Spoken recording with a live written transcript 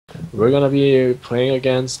we're gonna be playing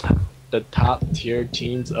against the top tier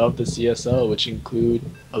teams of the CSO, which include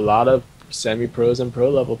a lot of semi-pros and pro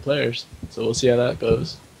level players. So we'll see how that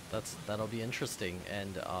goes. That'll be interesting.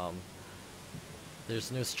 And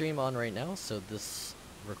there's no stream on right now, so this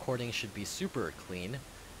recording should be super clean.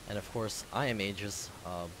 And of course, I am Aegis.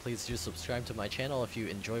 Please do subscribe to my channel if you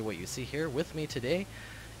enjoy what you see here. With me today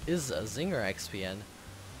is Zinger XPN.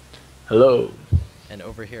 Hello. And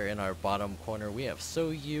over here in our bottom corner, we have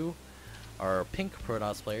SoU, our pink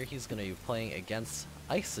Protoss player. He's going to be playing against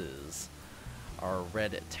Ices, our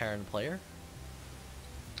red Terran player.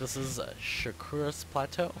 This is Shakura's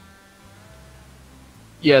Plateau.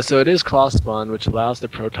 Yeah, so it is cross spawn, which allows the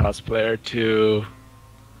Protoss player to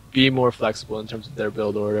be more flexible in terms of their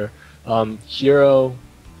build order. Hero,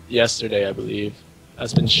 yesterday I believe,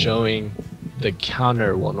 has been showing the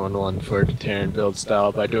counter 1-1-1 for the Terran build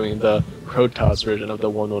style by doing the Protoss version of the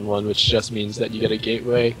 1-1-1, which just means that you get a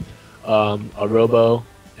gateway, a robo,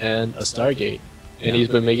 and a Stargate. And he's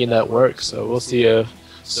been making that work, so we'll see if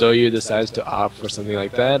SoU decides to opt for something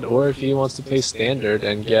like that, or if he wants to play standard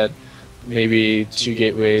and get maybe 2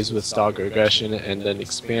 gateways with stalker aggression and then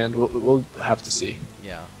expand. We'll have to see.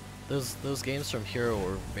 Yeah, those games from Hero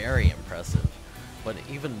were very impressive, but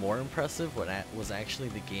even more impressive was actually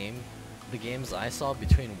the games I saw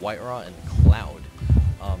between Whiteraw and Cloud.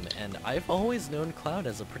 And I've always known Cloud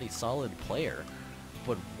as a pretty solid player,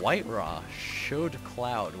 but Whiteraw showed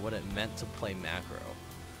Cloud what it meant to play macro.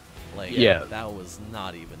 Like, yeah, that was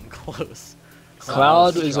not even close.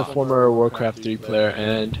 Cloud is a former Warcraft 3 player,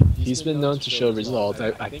 and he's been known to show results.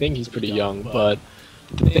 I think he's pretty young, but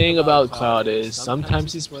the thing about Cloud is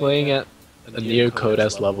sometimes he's playing at a near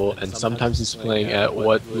Codes level, and sometimes he's playing at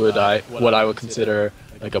what I would consider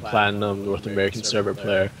like a platinum North American server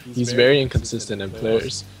player. He's very inconsistent, and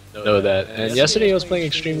players know that. And yesterday he was playing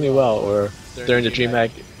extremely well, or during the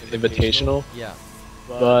DreamHack Invitational. Yeah,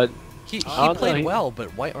 but he played well, but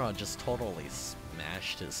Whiteraw just totally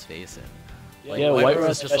smashed his face in. Like, yeah, Whiteraw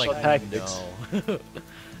was just special like, tactics. no.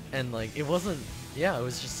 And like, it wasn't. Yeah, it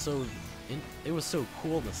was just so. It was so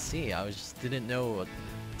cool to see. I just didn't know what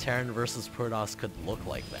Terran versus Protoss could look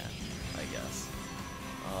like that, I guess.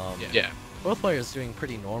 Yeah. Both players doing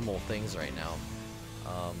pretty normal things right now,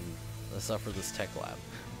 except for this tech lab.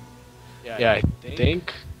 Yeah, I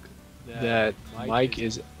think that Mike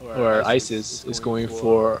is, or Isis is going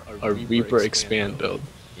for a Reaper expand build,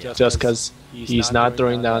 just because he's not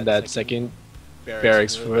throwing down that second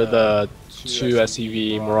barracks for the 2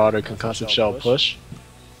 SCV Marauder concussive shell push.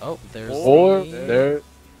 Oh, there's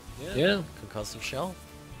yeah, concussive shell.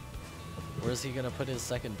 Where is he gonna put his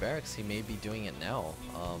second barracks? He may be doing it now.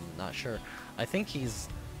 Not sure. I think he's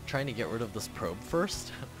trying to get rid of this probe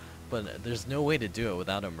first, but there's no way to do it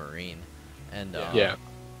without a Marine. And yeah.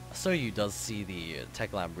 SoU does see the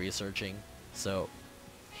tech lab researching, so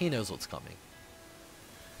he knows what's coming.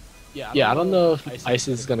 Yeah, I don't know if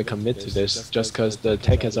ISIS is gonna commit to this, just because the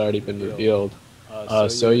tech has already been revealed.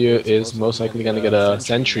 SoU is most likely going to get a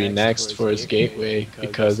sentry next for his gateway,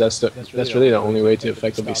 because that's really the only way to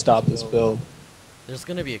effectively stop this build. There's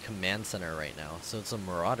going to be a command center right now, so it's a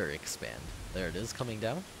Marauder expand. There it is, coming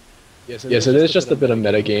down. Yeah, so there's just a bit of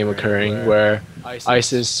metagame occurring where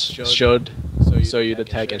ISIS showed SoU the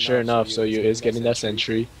tech, and sure enough, SoU is getting that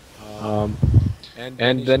sentry.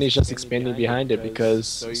 And then he's just expanding behind it, because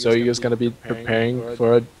SoU is going to be preparing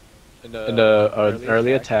for an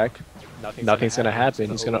early attack. Nothing's going to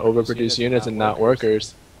happen. He's going to overproduce units and not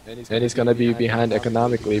workers. And he's going to be behind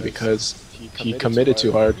economically because he committed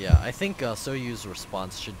too hard. Yeah, I think SoU's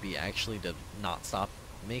response should be actually to not stop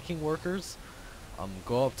making workers.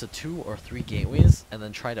 Go up to 2 or 3 gateways and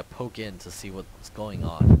then try to poke in to see what's going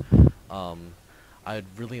on. I'd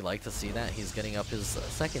really like to see that. He's getting up his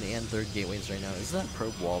 2nd and 3rd gateways right now. Is that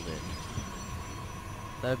probe walled in?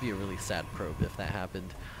 That would be a really sad probe if that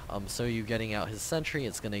happened. SoU getting out his sentry,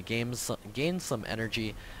 it's going to gain some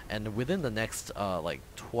energy, and within the next like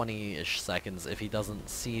 20-ish seconds, if he doesn't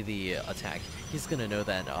see the attack, he's going to know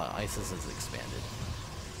that ISIS is expanded.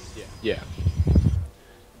 Yeah.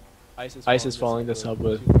 ISIS following this up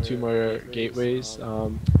with 2 more gateways.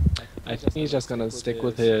 I think he's just going to stick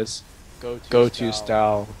with his go-to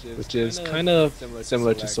style, which is kind of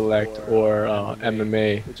similar to Select or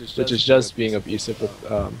MMA, which is just being abusive with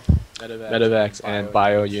medevacs and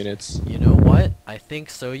bio units. You know what? I think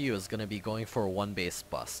SoU is going to be going for a 1 base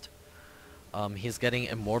bust. He's getting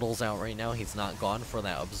Immortals out right now. He's not gone for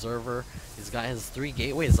that Observer. He's got his 3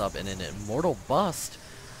 gateways up, and an Immortal bust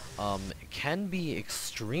can be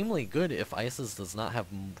extremely good if ISIS does not have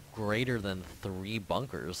greater than 3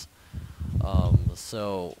 bunkers.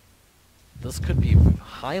 So this could be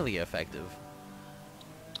highly effective.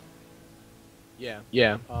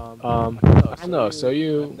 Yeah. I don't know. So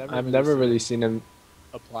I've never really seen him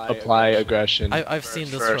apply aggression I've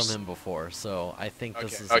seen this first. from him before, so I think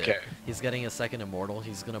this is Okay. it. He's getting a second immortal.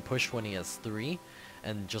 He's gonna push when he has 3,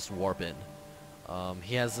 and just warp in.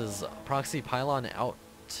 He has his proxy pylon out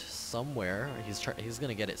somewhere. He's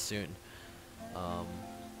gonna get it soon.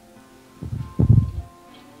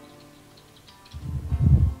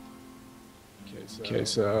 Okay,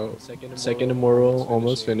 so second immortal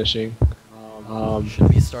almost finishing. Should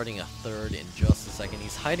be starting a third in just a second.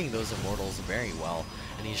 He's hiding those immortals very well,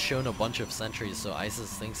 and he's shown a bunch of sentries, so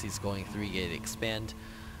Isis thinks he's going 3-gate expand.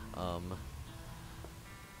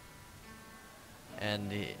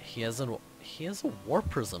 And he has a warp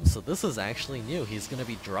prism, so this is actually new. He's going to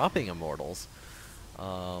be dropping immortals.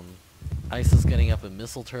 Isis getting up a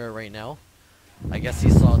missile turret right now. I guess he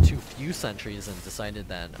saw too few sentries and decided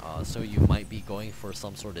that SoU might be going for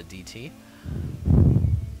some sort of DT.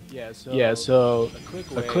 Yeah, so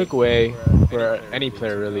a quick way for any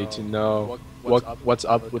player really to know what's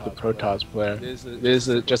up with the Protoss player. This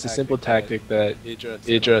is just a simple tactic that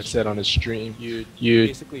Idra said on his stream.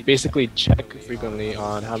 You basically check frequently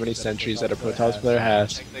on how many sentries that a Protoss player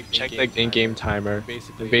has, check the in-game timer,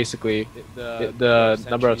 and basically the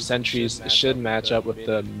number of sentries should match up with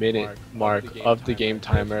the minute mark of the game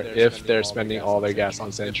timer if they're spending all their gas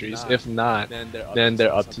on sentries. If not, then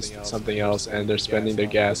they're up to something else and they're spending their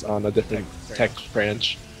gas on a different tech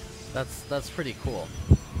branch. That's pretty cool.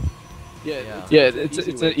 Yeah,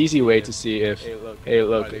 it's an easy way to see if, hey,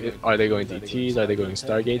 look, are they going DTs, are they going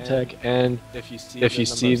Stargate tech, and if you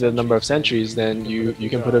see the number of sentries, then you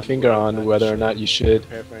can put a finger on whether or not you should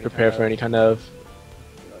prepare for any kind of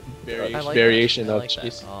variation of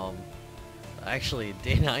chase. Actually,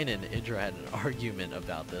 Day9 and Idra had an argument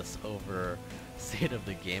about this over state of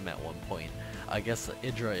the game at one point. I guess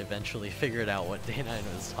Idra eventually figured out what Day9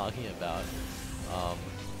 was talking about,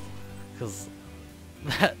 because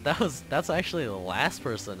that's actually the last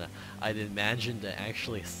person I'd imagine to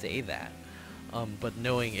actually say that. But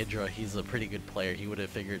knowing Idra, he's a pretty good player. He would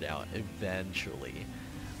have figured out eventually,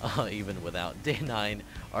 even without Day9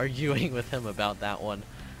 arguing with him about that one.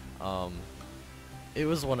 It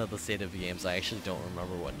was one of the state of the games. I actually don't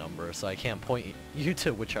remember what number, so I can't point you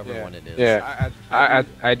to whichever one it is. Yeah,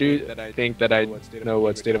 I do think that I know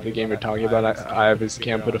what state of the game you're talking about. I obviously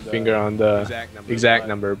can't put a finger on the exact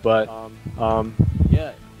number, but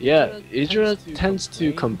yeah, Idra tends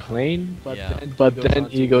to complain, but then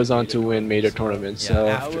he goes on to win major tournaments. So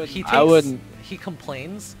I wouldn't. He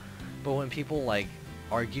complains, but when people like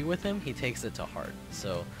argue with him, he takes it to heart.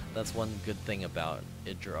 So that's one good thing about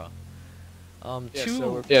Idra.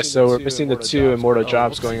 So we're missing the 2 immortal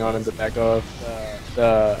drops going on in the back of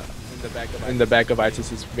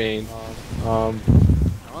Isis's main. I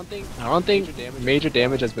don't think major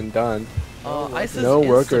damage has been done. Isis no is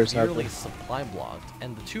workers have severely supply blocked,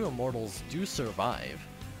 and the 2 immortals do survive,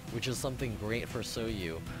 which is something great for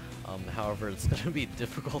SoU. However, it's going to be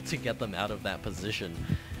difficult to get them out of that position,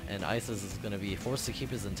 and Isis is going to be forced to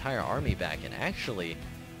keep his entire army back. And actually,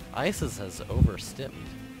 Isis has overstimmed.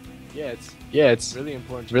 Yeah, it's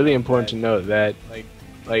really important to note that like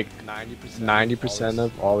 90%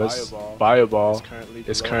 of all his Bioball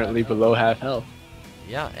is currently below half health.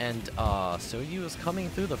 Yeah, and SoU is coming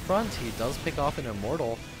through the front. He does pick off an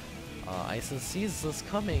immortal. Isis sees this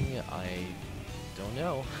coming. I don't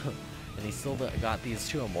know. And he's still got these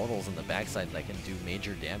 2 immortals in the backside that can do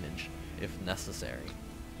major damage if necessary.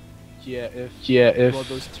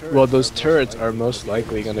 Well, those turrets are most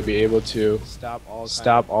likely going to be able to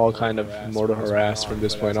stop all kind of immortal harass from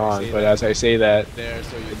this point on. But as I say that,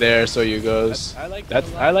 there SoU goes. I like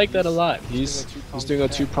that a lot. He's doing a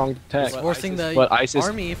 2-pronged attack. He's forcing the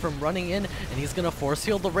army from running in, and he's gonna force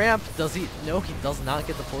heal the ramp. Does he? No, he does not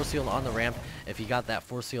get the force heal on the ramp. If he got that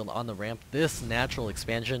force heal on the ramp, this natural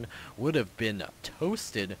expansion would have been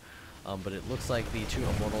toasted. But it looks like the 2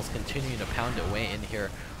 immortals continue to pound away in here.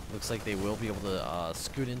 Looks like they will be able to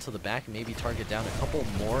scoot into the back, maybe target down a couple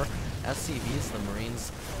more SCVs. The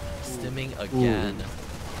Marines stimming again.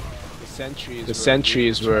 The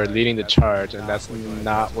sentries were leading the charge, and that's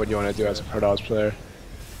not what you want to do as a Protoss player.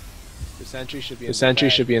 The sentry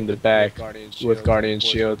should be in the back with Guardian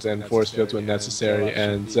shields and force fields when necessary,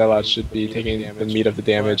 and Zealots should be taking the meat of the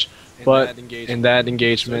damage. But in that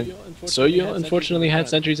engagement, SoU unfortunately had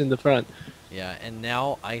sentries in the front. Yeah, and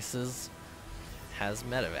now Isis has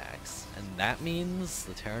medevacs, and that means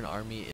the Terran army